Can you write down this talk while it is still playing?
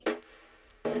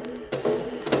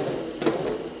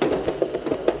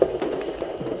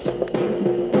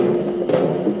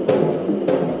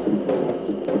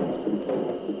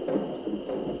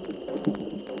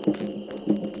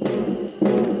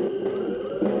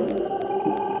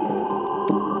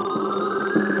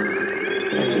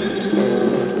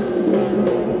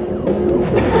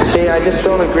See, I just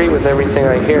don't agree with everything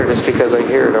I hear just because I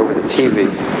hear it over the TV.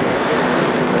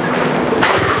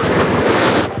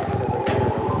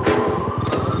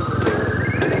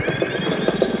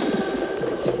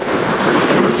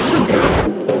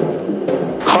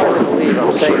 Hard to believe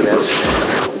I'm saying this.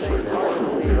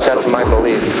 That's my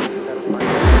belief.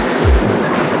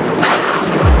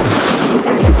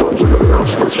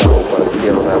 That's what I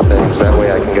feel about things. That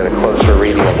way I can get a closer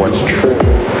reading of what's true.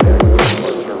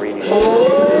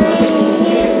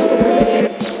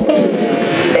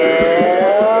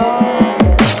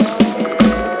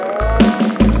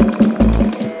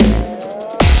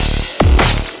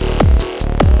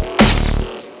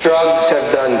 Drugs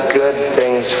have done good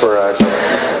things for us.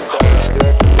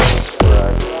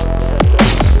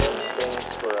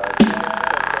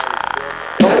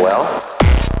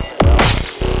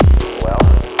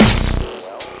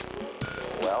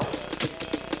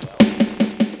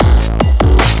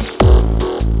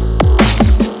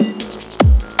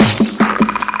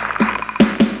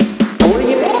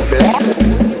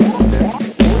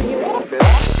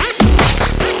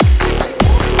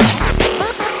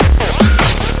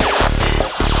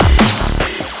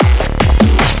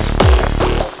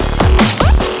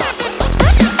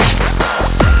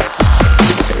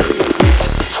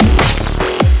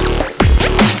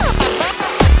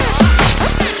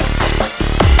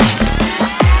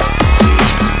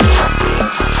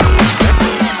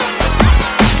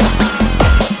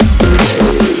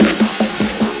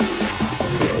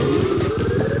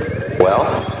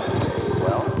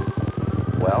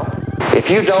 If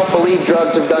you don't believe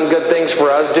drugs have done good things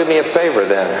for us, do me a favor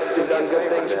then.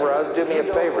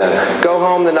 Go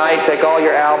home tonight, take all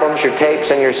your albums, your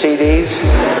tapes, and your CDs,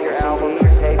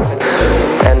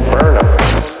 and burn them.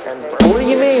 What do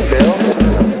you mean, Bill?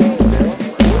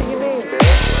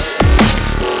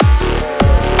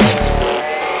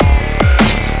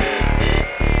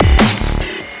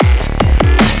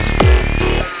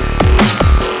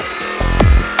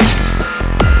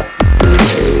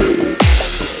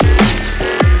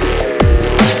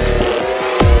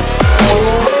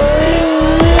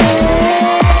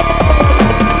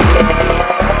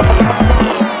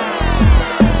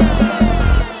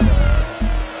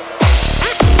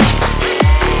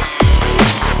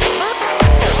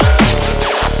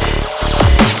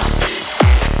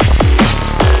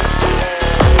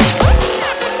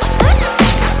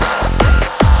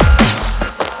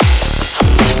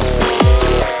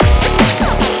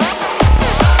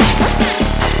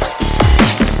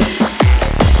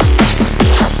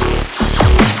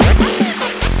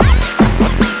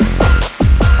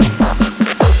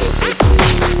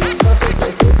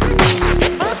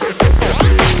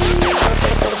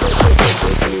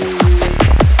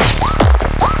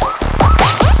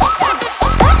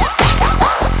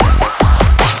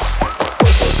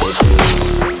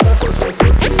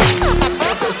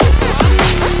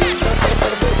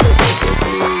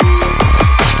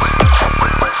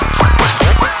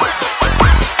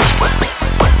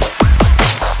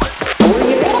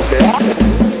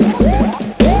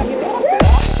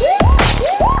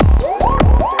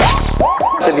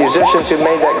 The musicians who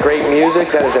made that great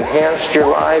music that has enhanced your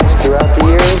life.